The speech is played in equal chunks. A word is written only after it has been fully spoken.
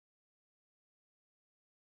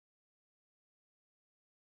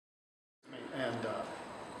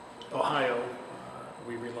Ohio,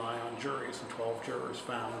 we rely on juries, and 12 jurors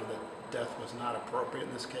found that death was not appropriate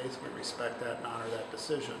in this case. We respect that and honor that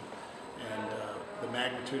decision. And the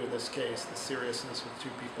magnitude of this case, the seriousness with 2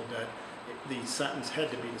 people dead, the sentence had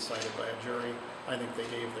to be decided by a jury. I think they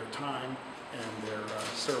gave their time, and their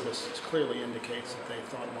service clearly indicates that they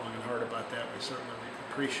thought long and hard about that. We certainly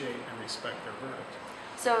appreciate and respect their verdict.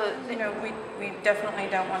 So, you know, we definitely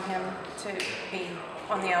don't want him to be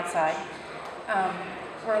on the outside.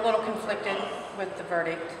 We're a little conflicted with the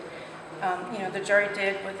verdict. You know, the jury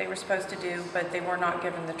did what they were supposed to do, but they were not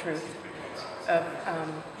given the truth of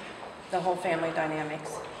the whole family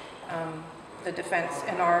dynamics. The defense,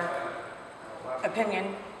 in our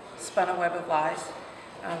opinion, spun a web of lies.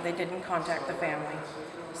 They didn't contact the family.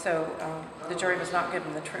 So the jury was not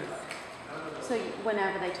given the truth. So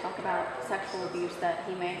whenever they talk about sexual abuse that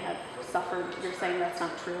he may have suffered, you're saying that's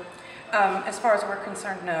not true? As far as we're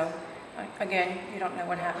concerned, no. Again, you don't know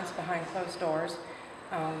what happens behind closed doors.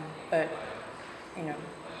 But, you know,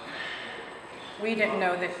 we didn't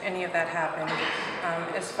know that any of that happened.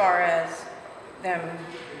 As far as them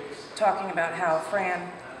talking about how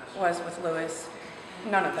Fran was with Louis,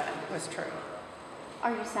 none of that was true.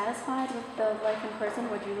 Are you satisfied with the life in prison?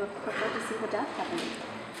 Would you have preferred to see the death happening?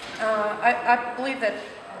 I believe that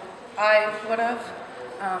I would have,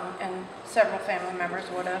 and several family members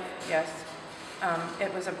would have, yes.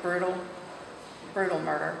 It was a brutal, brutal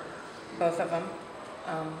murder, both of them.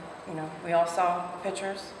 You know, we all saw the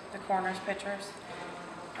pictures, the coroner's pictures.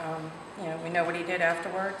 You know, we know what he did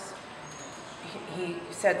afterwards. He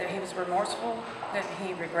said that he was remorseful, that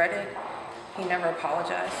he regretted. He never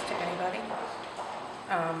apologized to anybody.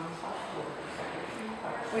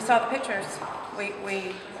 We saw the pictures.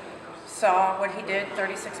 We saw what he did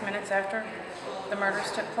 36 minutes after the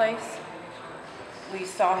murders took place. We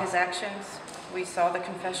saw his actions. We saw the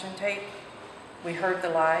confession tape. We heard the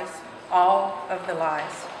lies, all of the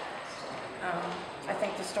lies. I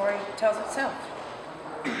think the story tells itself.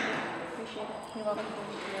 Appreciate it. You're welcome.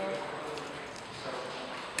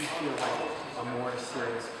 Do you feel like a more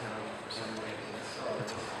serious penalty for